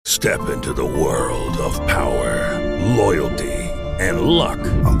Step into the world of power, loyalty, and luck.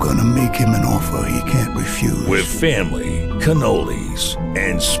 I'm gonna make him an offer he can't refuse. With family, cannolis,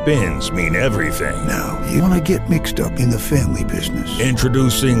 and spins mean everything. Now, you wanna get mixed up in the family business.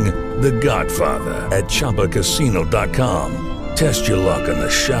 Introducing The Godfather at ChumbaCasino.com. Test your luck in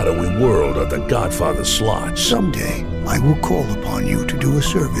the shadowy world of The Godfather slot. Someday, I will call upon you to do a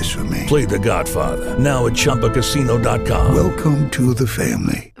service for me. Play The Godfather, now at ChumbaCasino.com. Welcome to the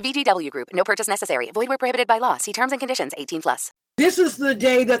family. VGW Group. No purchase necessary. Void where prohibited by law. See terms and conditions. 18+. This is the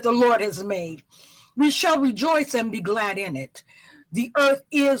day that the Lord has made. We shall rejoice and be glad in it. The earth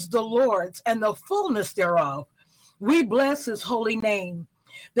is the Lord's and the fullness thereof. We bless his holy name.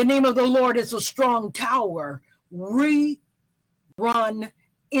 The name of the Lord is a strong tower. We run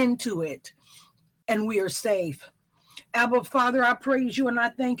into it and we are safe. Abba, Father, I praise you and I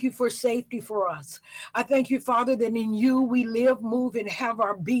thank you for safety for us. I thank you, Father, that in you we live, move, and have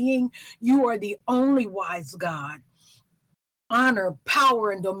our being. You are the only wise God. Honor,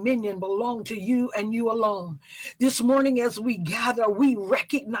 power, and dominion belong to you and you alone. This morning as we gather, we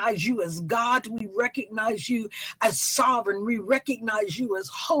recognize you as God. We recognize you as sovereign. We recognize you as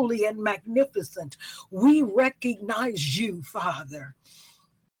holy and magnificent. We recognize you, Father.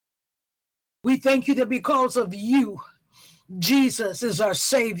 We thank you that because of you, Jesus is our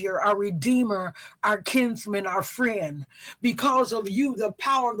Savior, our Redeemer, our kinsman, our friend. Because of you, the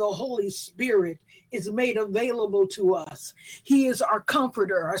power of the Holy Spirit is made available to us. He is our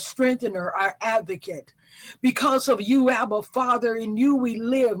comforter, our strengthener, our advocate. Because of you, Abba, Father, in you we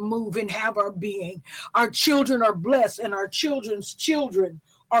live, move, and have our being. Our children are blessed, and our children's children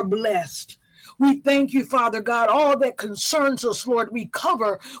are blessed. We thank you, Father God, all that concerns us, Lord, we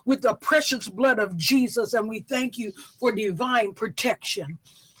cover with the precious blood of Jesus, and we thank you for divine protection.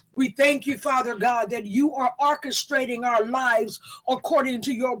 We thank you, Father God, that you are orchestrating our lives according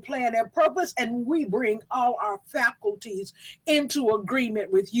to your plan and purpose, and we bring all our faculties into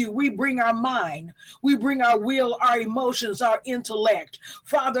agreement with you. We bring our mind, we bring our will, our emotions, our intellect.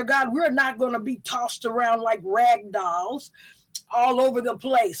 Father God, we're not going to be tossed around like rag dolls, all over the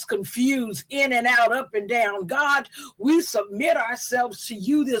place, confused, in and out, up and down. God, we submit ourselves to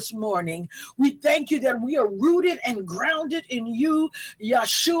you this morning. We thank you that we are rooted and grounded in you,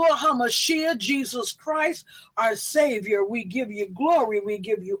 Yeshua HaMashiach, Jesus Christ, our Savior. We give you glory, we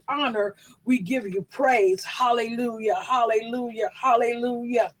give you honor, we give you praise. Hallelujah, hallelujah,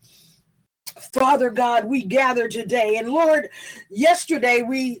 hallelujah. Father God, we gather today. And Lord, yesterday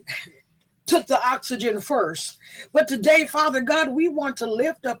we took the oxygen first. But today, Father God, we want to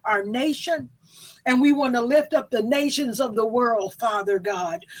lift up our nation and we want to lift up the nations of the world, Father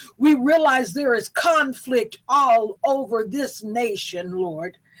God. We realize there is conflict all over this nation,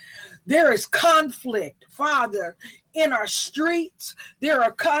 Lord. There is conflict, Father, in our streets. There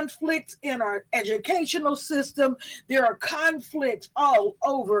are conflicts in our educational system. There are conflicts all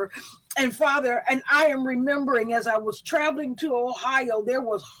over. And Father, and I am remembering as I was traveling to Ohio, there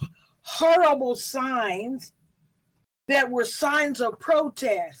was horrible signs that were signs of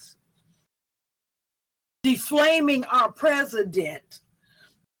protest, defaming our president,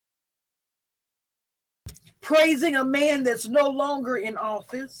 praising a man that's no longer in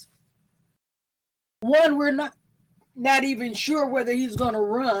office. One, we're not even sure whether he's going to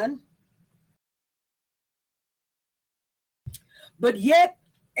run. But yet,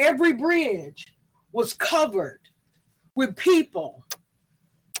 every bridge was covered with people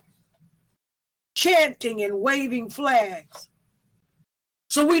chanting and waving flags.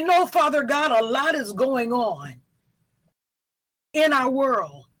 So we know, Father God, a lot is going on in our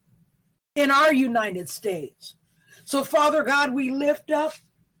world, in our United States. So, Father God, we lift up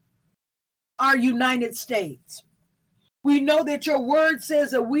our United States. We know that your word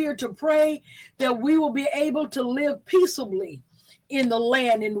says that we are to pray that we will be able to live peaceably in the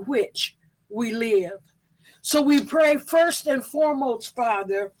land in which we live. So we pray first and foremost,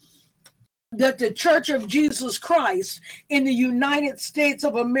 Father, that the Church of Jesus Christ in the United States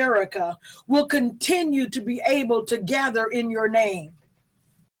of America will continue to be able to gather in your name.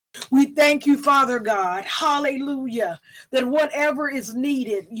 We thank you, Father God, hallelujah, that whatever is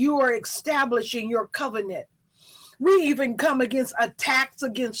needed, you are establishing your covenant. We even come against attacks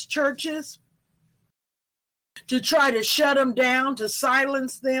against churches to try to shut them down, to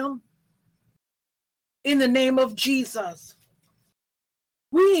silence them in the name of Jesus.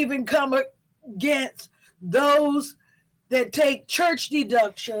 We even come against those that take church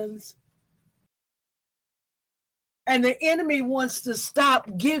deductions, and the enemy wants to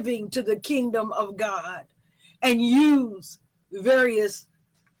stop giving to the kingdom of God and use various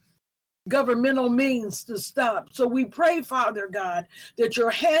governmental means to stop. So we pray, Father God, that your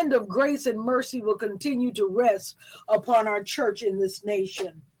hand of grace and mercy will continue to rest upon our church in this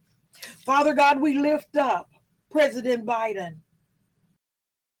nation. Father God, we lift up President Biden.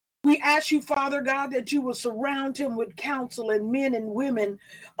 We ask you, Father God, that you will surround him with counsel and men and women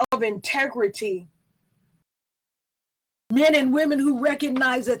of integrity. Men and women who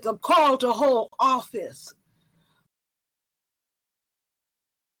recognize that the call to hold office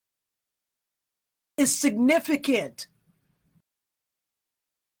is significant.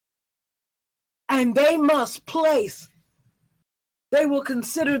 And they will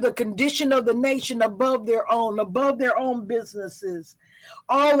consider the condition of the nation above their own businesses.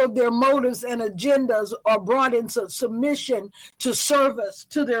 All of their motives and agendas are brought into submission to service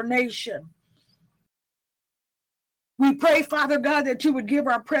to their nation. We pray, Father God, that you would give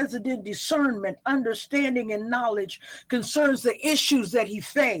our president discernment, understanding, and knowledge concerns the issues that he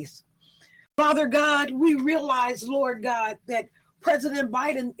faced. Father God, we realize, Lord God, that President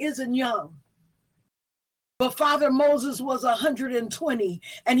Biden isn't young. But Father, Moses was 120,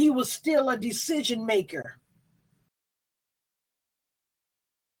 and he was still a decision maker.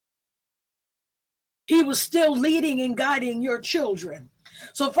 He was still leading and guiding your children.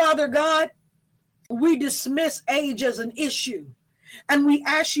 So, Father God, we dismiss age as an issue. And we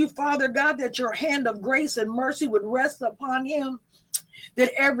ask you, Father God, that your hand of grace and mercy would rest upon him,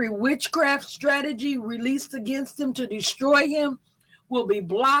 that every witchcraft strategy released against him to destroy him will be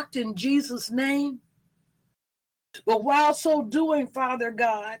blocked in Jesus' name. But while so doing, Father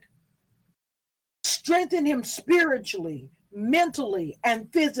God, strengthen him spiritually, mentally,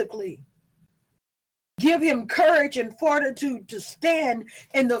 and physically. Give him courage and fortitude to stand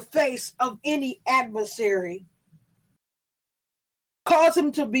in the face of any adversary. Cause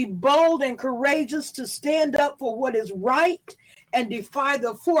him to be bold and courageous to stand up for what is right and defy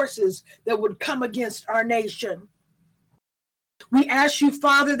the forces that would come against our nation. We ask you,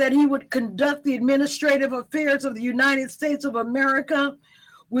 Father, that he would conduct the administrative affairs of the United States of America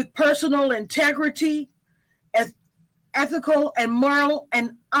with personal integrity, ethical and moral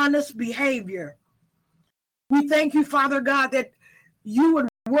and honest behavior. We thank you, Father God, that you would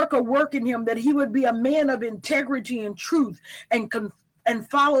work in him, that he would be a man of integrity and truth and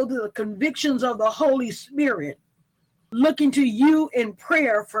follow the convictions of the Holy Spirit, looking to you in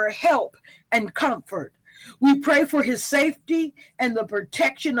prayer for help and comfort. We pray for his safety and the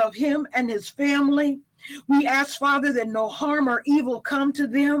protection of him and his family. We ask, Father, that no harm or evil come to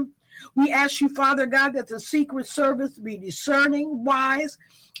them. We ask you, Father God, that the Secret Service be discerning, wise,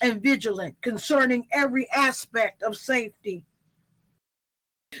 and vigilant concerning every aspect of safety.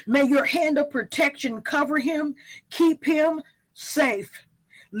 May your hand of protection cover him, keep him safe.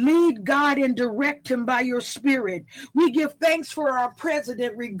 Lead, guide, and direct him by your Spirit. We give thanks for our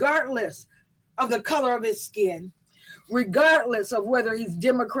president, regardless of the color of his skin, regardless of whether he's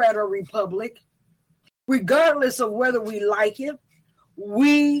Democrat or Republican, regardless of whether we like him.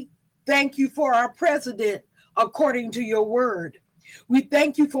 We thank you for our president according to your word. We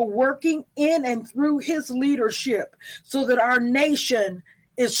thank you for working in and through his leadership so that our nation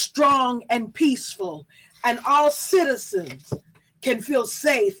is strong and peaceful and all citizens can feel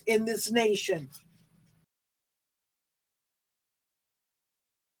safe in this nation.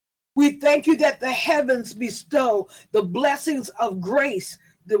 We thank you that the heavens bestow the blessings of grace,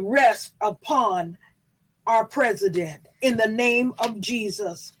 the rest upon our president in the name of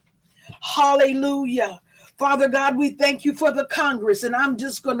Jesus. Hallelujah. Father God, we thank you for the Congress, and I'm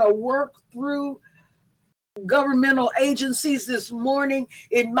just going to work through governmental agencies this morning.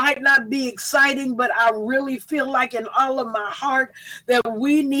 It might not be exciting, but I really feel like in all of my heart that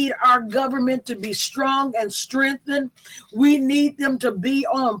we need our government to be strong and strengthened. We need them to be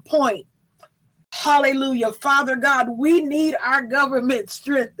on point. Hallelujah. Father God, we need our government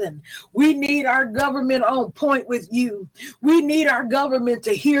strengthened. We need our government on point with you. We need our government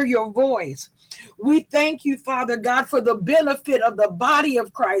to hear your voice. We thank you, Father God, for the benefit of the body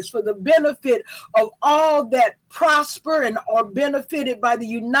of Christ, for the benefit of all that prosper and are benefited by the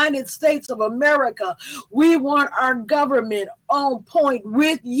United States of America. We want our government on point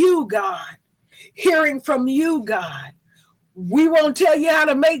with you, God, hearing from you, God. We won't tell you how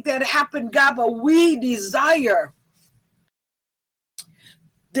to make that happen, God, but we desire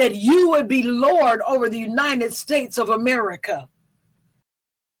that you would be Lord over the United States of America.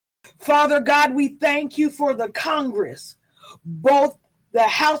 Father God, we thank you for the Congress, both the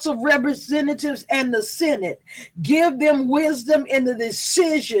House of Representatives and the Senate. Give them wisdom in the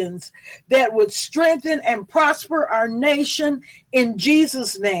decisions that would strengthen and prosper our nation in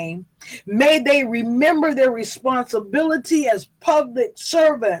Jesus' name. May they remember their responsibility as public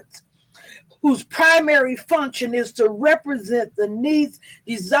servants whose primary function is to represent the needs,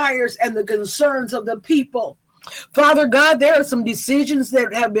 desires, and the concerns of the people. Father God, there are some decisions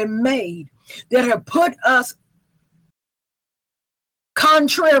that have been made that have put us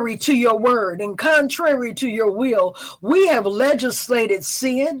contrary to your word and contrary to your will. We have legislated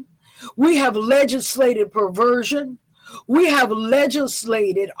sin. We have legislated perversion. We have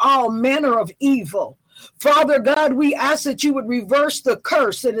legislated all manner of evil. Father God, we ask that you would reverse the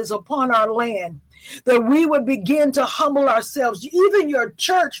curse that is upon our land, that we would begin to humble ourselves. Even your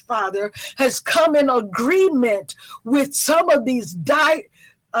church, Father, has come in agreement with some of these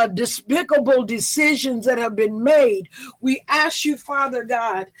despicable decisions that have been made. We ask you, Father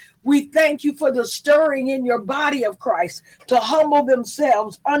God, we thank you for the stirring in your body of Christ to humble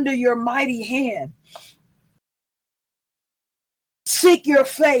themselves under your mighty hand. Seek your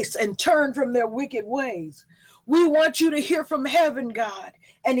face and turn from their wicked ways. We want you to hear from heaven, God,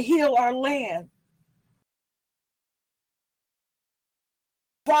 and heal our land.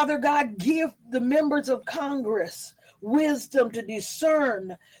 Father God, give the members of Congress wisdom to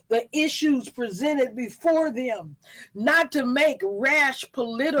discern the issues presented before them, not to make rash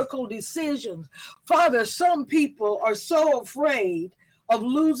political decisions. Father, some people are so afraid of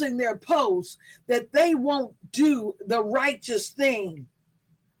losing their posts that they won't do the righteous thing.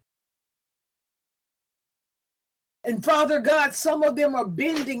 And Father God, some of them are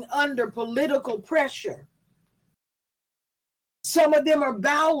bending under political pressure. Some of them are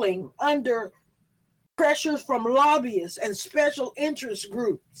bowing under pressures from lobbyists and special interest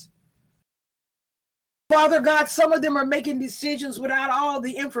groups. Father God, some of them are making decisions without all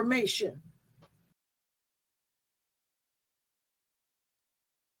the information.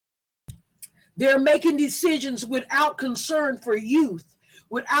 They're making decisions without concern for youth,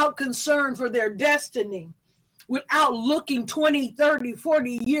 without concern for their destiny, without looking 20, 30,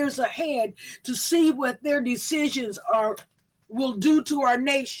 40 years ahead to see what their decisions will do to our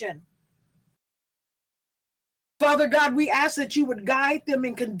nation. Father God, we ask that you would guide them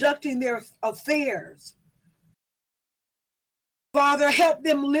in conducting their affairs. Father, help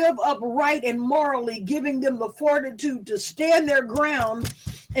them live upright and morally, giving them the fortitude to stand their ground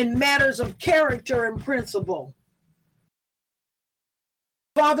in matters of character and principle.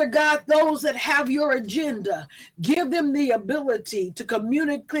 Father God, those that have your agenda, give them the ability to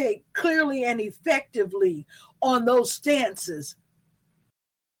communicate clearly and effectively on those stances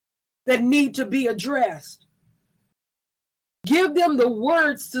that need to be addressed. Give them the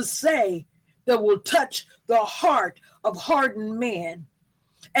words to say that will touch the heart of hardened men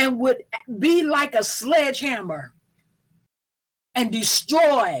and would be like a sledgehammer and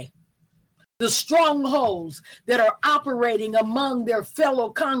destroy the strongholds that are operating among their fellow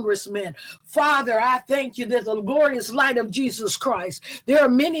congressmen. Father, I thank you that the glorious light of Jesus Christ. There are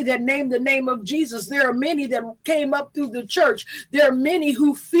many that name the name of Jesus. There are many that came up through the church. There are many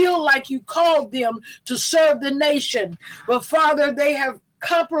who feel like you called them to serve the nation. But Father, they have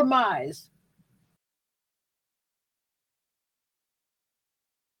compromised.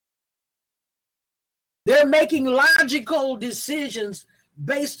 They're making logical decisions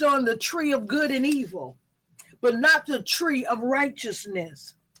based on the tree of good and evil, but not the tree of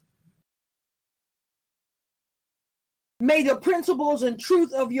righteousness. May the principles and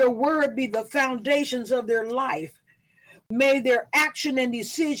truth of your word be the foundations of their life. May their action and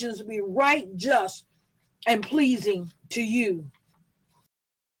decisions be right, just, and pleasing to you.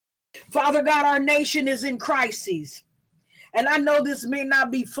 Father God, our nation is in crises. And I know this may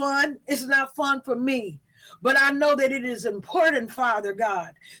not be fun. It's not fun for me. But I know that it is important, Father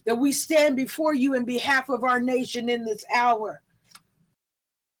God, that we stand before you in behalf of our nation in this hour.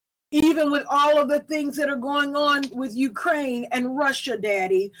 Even with all of the things that are going on with Ukraine and Russia,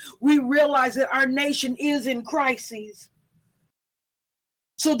 Daddy, we realize that our nation is in crises.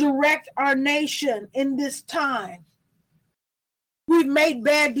 So direct our nation in this time. We've made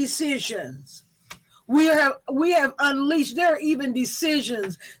bad decisions. We have unleashed, there are even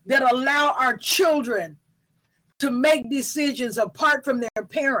decisions that allow our children to make decisions apart from their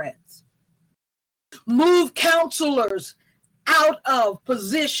parents. Move counselors out of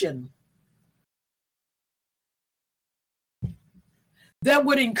position that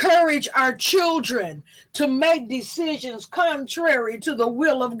would encourage our children to make decisions contrary to the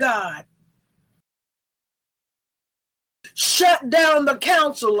will of God. Shut down the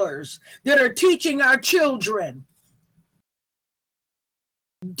counselors that are teaching our children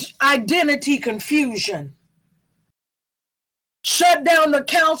identity confusion. Shut down the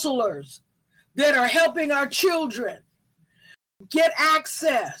counselors that are helping our children get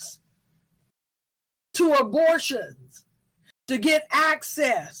access to abortions, to get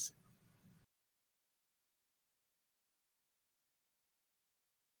access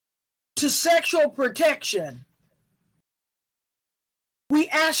to sexual protection. We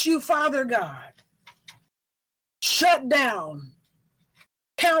ask you, Father God, shut down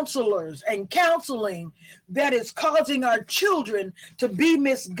counselors and counseling that is causing our children to be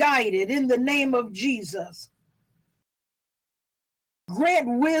misguided in the name of Jesus.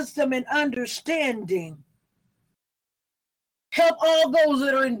 Grant wisdom and understanding. Help all those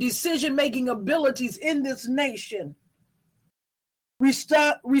that are in decision-making abilities in this nation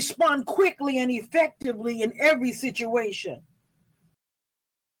respond quickly and effectively in every situation.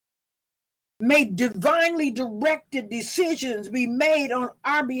 May divinely directed decisions be made on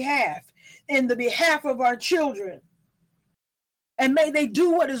our behalf, in the behalf of our children. And may they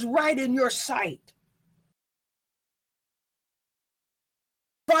do what is right in your sight.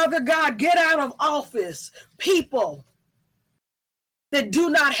 Father God, get out of office people that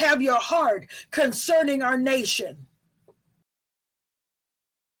do not have your heart concerning our nation.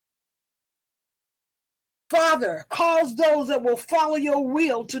 Father, cause those that will follow your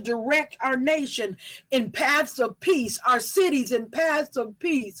will to direct our nation in paths of peace, our cities in paths of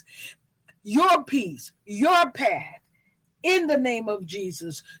peace, your path, in the name of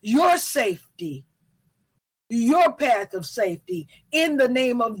Jesus, your safety, your path of safety, in the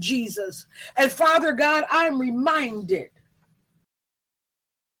name of Jesus. And Father God, I'm reminded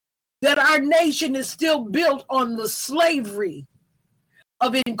that our nation is still built on the slavery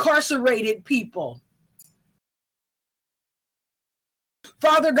of incarcerated people.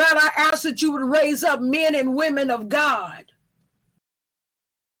 Father God, I ask that you would raise up men and women of God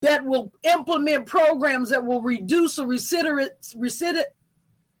that will implement programs that will reduce the reduce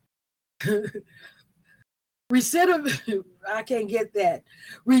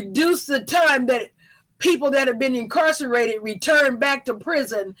the time that people that have been incarcerated return back to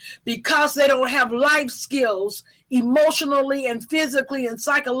prison because they don't have life skills emotionally and physically and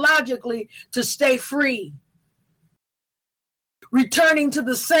psychologically to stay free. Returning to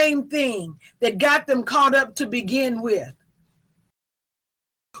the same thing that got them caught up to begin with.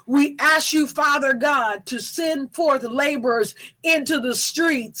 We ask you, Father God, to send forth laborers into the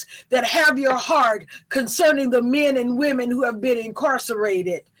streets that have your heart concerning the men and women who have been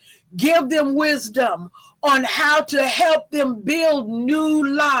incarcerated. Give them wisdom on how to help them build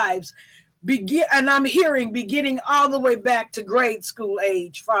new lives. And I'm hearing beginning all the way back to grade school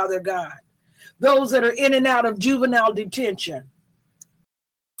age, Father God. Those that are in and out of juvenile detention.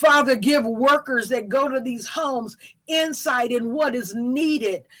 Father, give workers that go to these homes insight in what is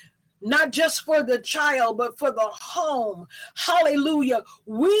needed, not just for the child, but for the home. Hallelujah.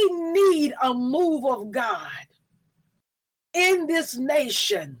 We need a move of God in this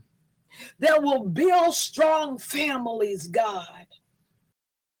nation that will build strong families, God,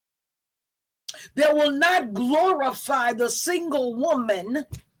 that will not glorify the single woman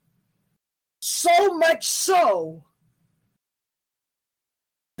so much so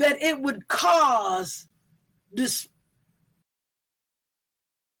that it would cause this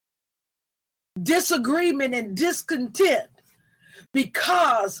disagreement and discontent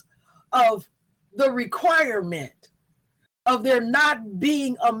because of the requirement of there not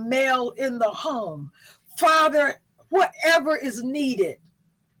being a male in the home. Father, whatever is needed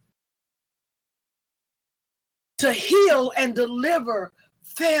to heal and deliver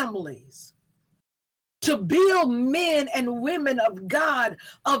families, to build men and women of God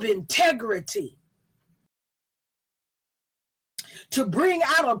of integrity, to bring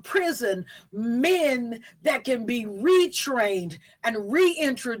out of prison men that can be retrained and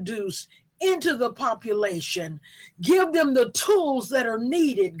reintroduced into the population. Give them the tools that are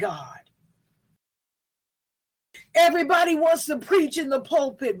needed, God. Everybody wants to preach in the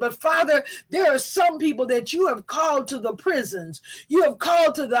pulpit, but Father, there are some people that you have called to the prisons. You have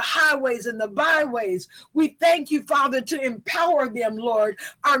called to the highways and the byways. We thank you, Father, to empower them, Lord.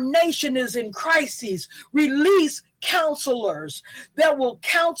 Our nation is in crises. Release counselors that will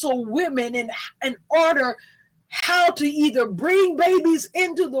counsel women in order how to either bring babies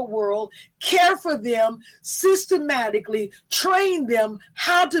into the world, care for them systematically, train them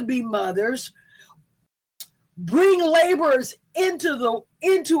how to be mothers, bring laborers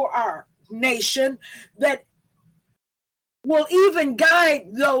into our nation that will even guide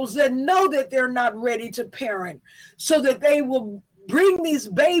those that know that they're not ready to parent, so that they will bring these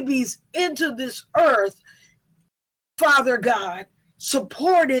babies into this earth, Father God,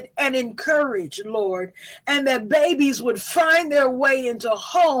 supported and encouraged, Lord, and that babies would find their way into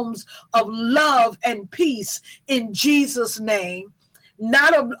homes of love and peace in Jesus' name,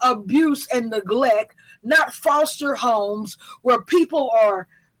 not of abuse and neglect, not foster homes where people are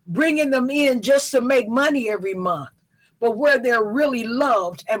bringing them in just to make money every month, but where they're really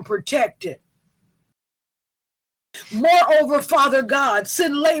loved and protected. Moreover, Father God,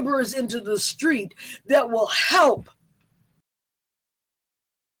 send laborers into the street that will help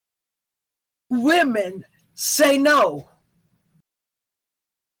women say no.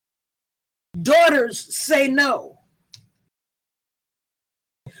 Daughters say no.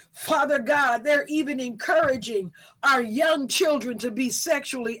 Father God, they're even encouraging our young children to be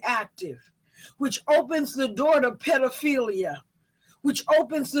sexually active, which opens the door to pedophilia, which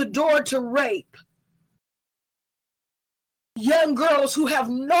opens the door to rape. Young girls who have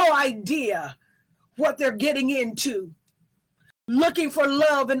no idea what they're getting into, looking for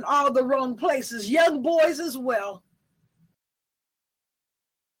love in all the wrong places. Young boys as well.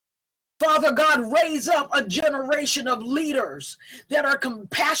 Father God, raise up a generation of leaders that are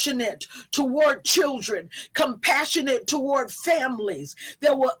compassionate toward children, compassionate toward families,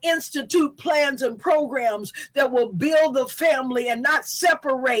 that will institute plans and programs that will build the family and not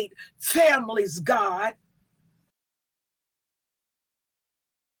separate families, God.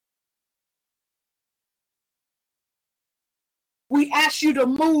 We ask you to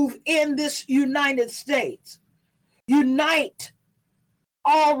move in this United States. Unite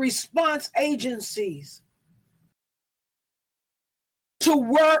all response agencies to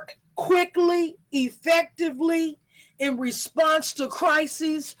work quickly, effectively in response to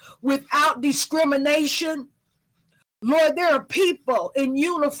crises without discrimination. Lord, there are people in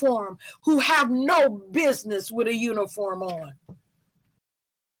uniform who have no business with a uniform on,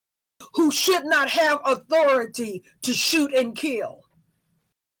 who should not have authority to shoot and kill.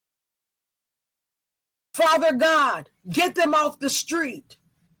 Father God, get them off the street.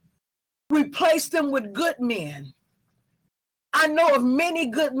 Replace them with good men. I know of many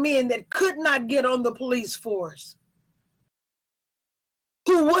good men that could not get on the police force,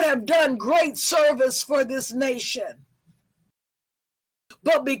 who would have done great service for this nation.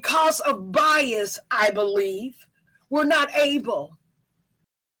 But because of bias, I believe, we're not able.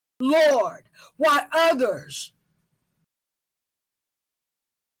 Lord, while others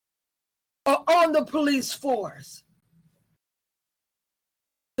are on the police force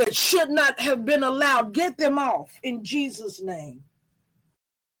that should not have been allowed, get them off in Jesus' name.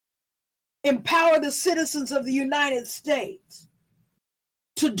 Empower the citizens of the United States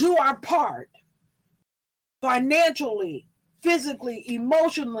to do our part financially, physically,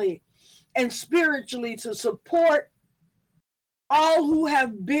 emotionally, and spiritually to support all who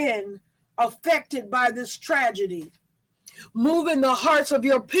have been affected by this tragedy. Move in the hearts of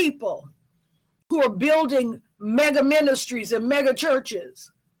your people who are building mega ministries and mega churches.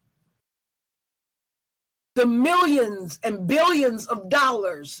 The millions and billions of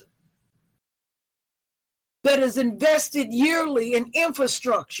dollars that is invested yearly in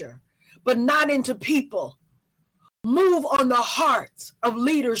infrastructure, but not into people. Move on the hearts of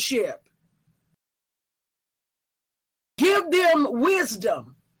leadership. Give them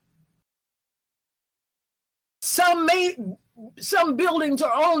wisdom. Some buildings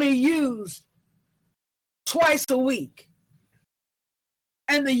are only used twice a week,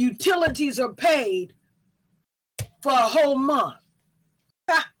 and the utilities are paid for a whole month.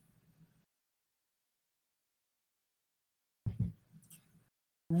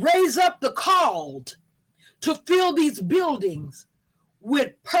 Raise up the called to fill these buildings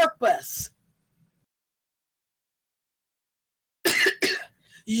with purpose.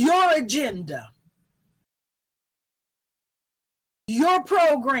 Your agenda, your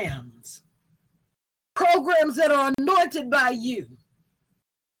programs that are anointed by you.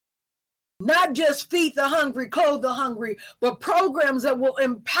 Not just feed the hungry, clothe the hungry, but programs that will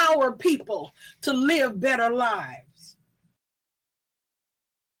empower people to live better lives.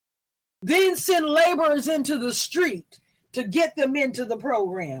 Then send laborers into the street to get them into the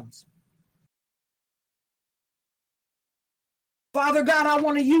programs. Father God, I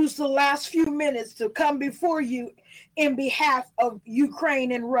want to use the last few minutes to come before you in behalf of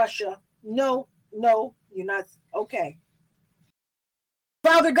Ukraine and Russia. No, you're not. Okay.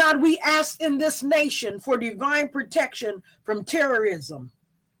 Father God, we ask in this nation for divine protection from terrorism.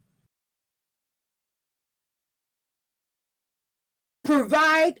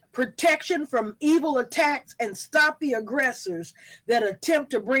 Provide protection from evil attacks and stop the aggressors that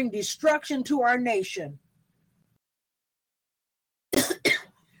attempt to bring destruction to our nation.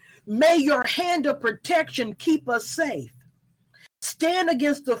 May your hand of protection keep us safe. Stand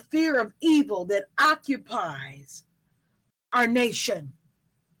against the fear of evil that occupies our nation.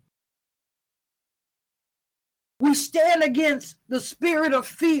 We stand against the spirit of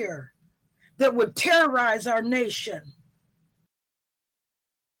fear that would terrorize our nation.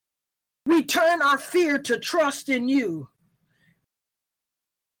 We turn our fear to trust in you.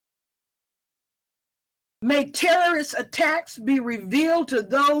 May terrorist attacks be revealed to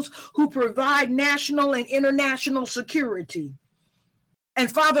those who provide national and international security.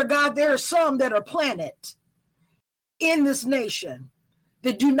 And Father God, there are some that are planted in this nation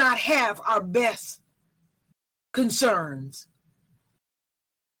that do not have our best concerns.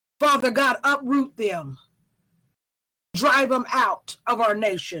 Father God, uproot them, drive them out of our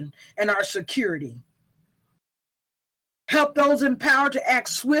nation and our security. Help those in power to act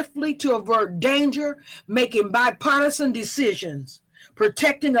swiftly to avert danger, making bipartisan decisions,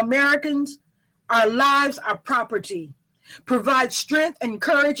 protecting Americans, our lives, our property. Provide strength and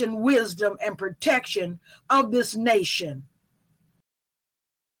courage and wisdom and protection of this nation.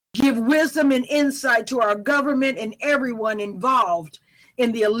 Give wisdom and insight to our government and everyone involved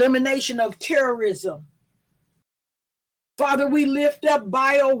in the elimination of terrorism. Father, we lift up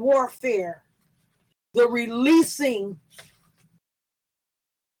biowarfare, the releasing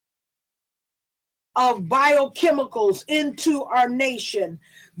of biochemicals into our nation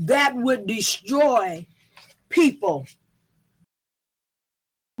that would destroy people.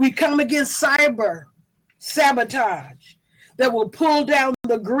 We come against cyber sabotage that will pull down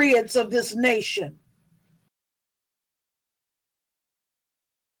the grids of this nation.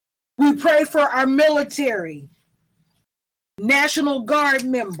 We pray for our military, National Guard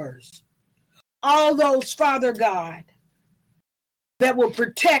members, all those, Father God, that will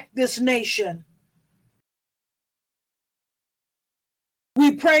protect this nation.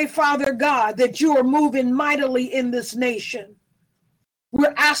 We pray, Father God, that you are moving mightily in this nation.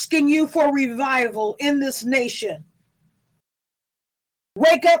 We're asking you for revival in this nation.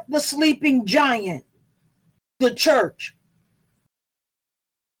 Wake up the sleeping giant, the church.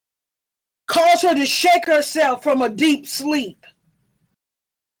 Cause her to shake herself from a deep sleep.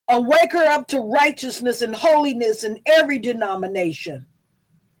 Awake her up to righteousness and holiness in every denomination,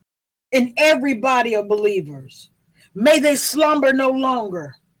 in every body of believers. May they slumber no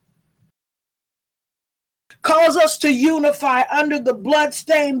longer. Cause us to unify under the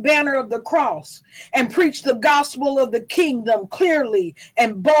bloodstained banner of the cross and preach the gospel of the kingdom clearly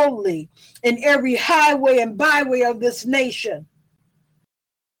and boldly in every highway and byway of this nation.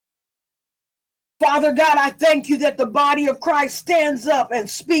 Father God, I thank you that the body of Christ stands up and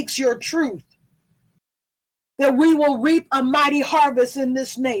speaks your truth, that we will reap a mighty harvest in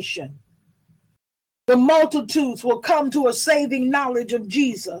this nation. The multitudes will come to a saving knowledge of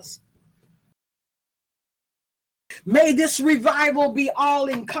Jesus. May this revival be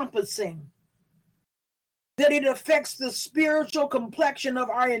all-encompassing, that it affects the spiritual complexion of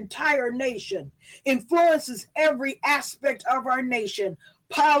our entire nation, influences every aspect of our nation,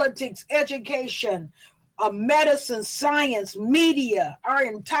 politics, education, medicine, science, media, our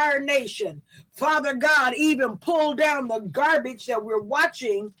entire nation. Father God, even pull down the garbage that we're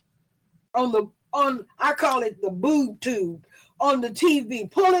watching on I call it the boob tube, on the TV.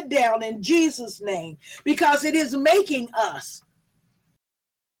 Pull it down in Jesus' name, because it is making us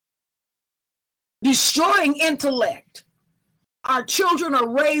destroying intellect. Our children are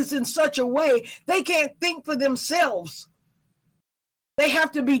raised in such a way they can't think for themselves. They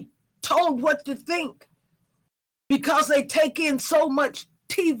have to be told what to think because they take in so much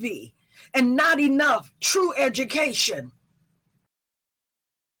TV and not enough true education.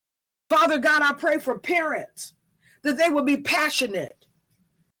 Father God, I pray for parents that they will be passionate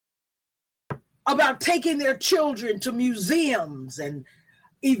about taking their children to museums and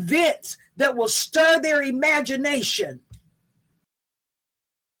events that will stir their imagination.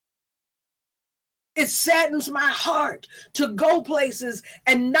 It saddens my heart to go places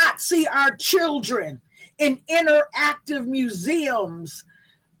and not see our children in interactive museums,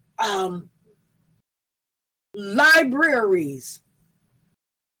 libraries,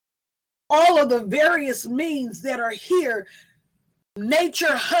 all of the various means that are here,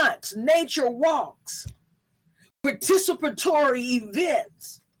 nature hunts, nature walks, participatory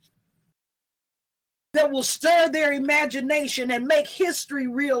events that will stir their imagination and make history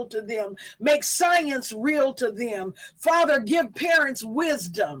real to them, make science real to them. Father, give parents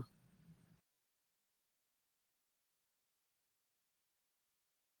wisdom.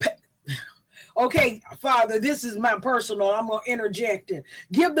 Okay, Father, this is my personal, I'm going to interject it.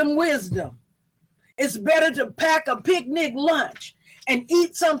 Give them wisdom. It's better to pack a picnic lunch and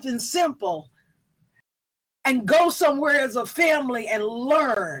eat something simple and go somewhere as a family and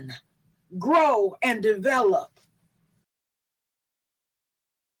learn, grow, and develop.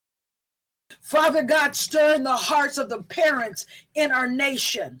 Father God, stir in the hearts of the parents in our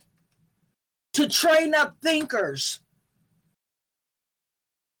nation to train up thinkers,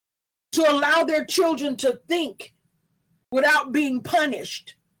 to allow their children to think without being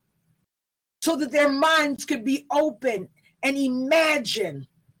punished. so that their minds could be open and imagine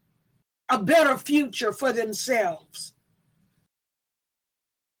a better future for themselves.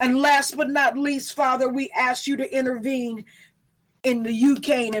 And last but not least, Father, we ask you to intervene in the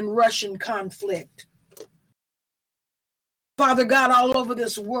Ukraine and Russian conflict. Father God, all over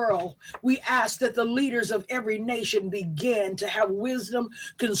this world, we ask that the leaders of every nation begin to have wisdom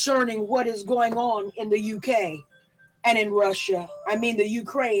concerning what is going on in the UK and in Russia. I mean, the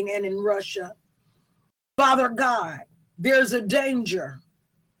Ukraine and in Russia. Father God, there's a danger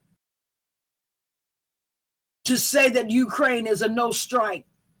to say that Ukraine is a no-strike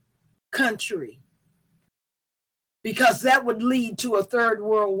country, because that would lead to a third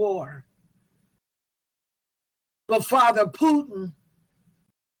world war. But Father, Putin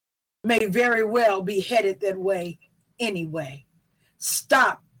may very well be headed that way anyway.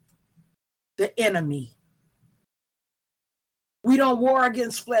 Stop the enemy. We don't war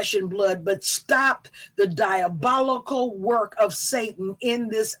against flesh and blood, but stop the diabolical work of Satan in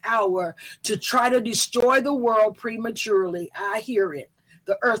this hour to try to destroy the world prematurely. I hear it.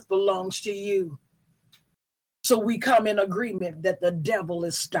 The earth belongs to you. So we come in agreement that the devil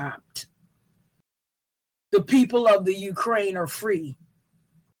is stopped. The people of the Ukraine are free,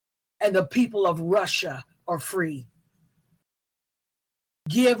 and the people of Russia are free.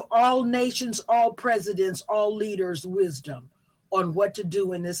 Give all nations, all presidents, all leaders wisdom on what to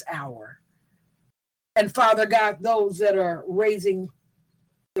do in this hour. And Father God, those that are raising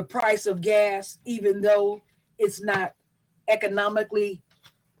the price of gas, even though it's not economically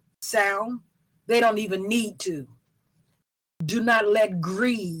sound, they don't even need to. Do not let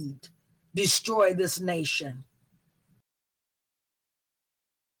greed destroy this nation.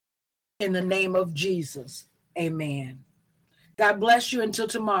 In the name of Jesus, amen. God bless you until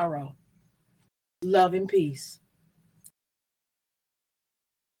tomorrow. Love and peace.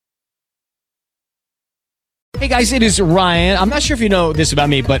 Hey guys, it is Ryan. I'm not sure if you know this about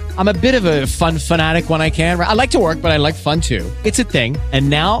me, but I'm a bit of a fun fanatic when I can. I like to work, but I like fun too. It's a thing. And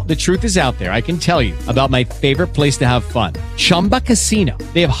now the truth is out there. I can tell you about my favorite place to have fun. Chumba Casino.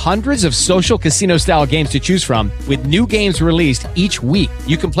 They have hundreds of social casino style games to choose from with new games released each week.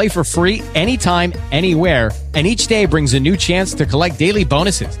 You can play for free anytime, anywhere. And each day brings a new chance to collect daily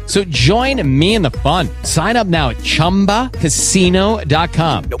bonuses. So join me in the fun. Sign up now at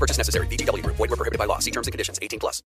ChumbaCasino.com. No purchase necessary. VGW Group. Void where prohibited by law. See terms and conditions. 18+.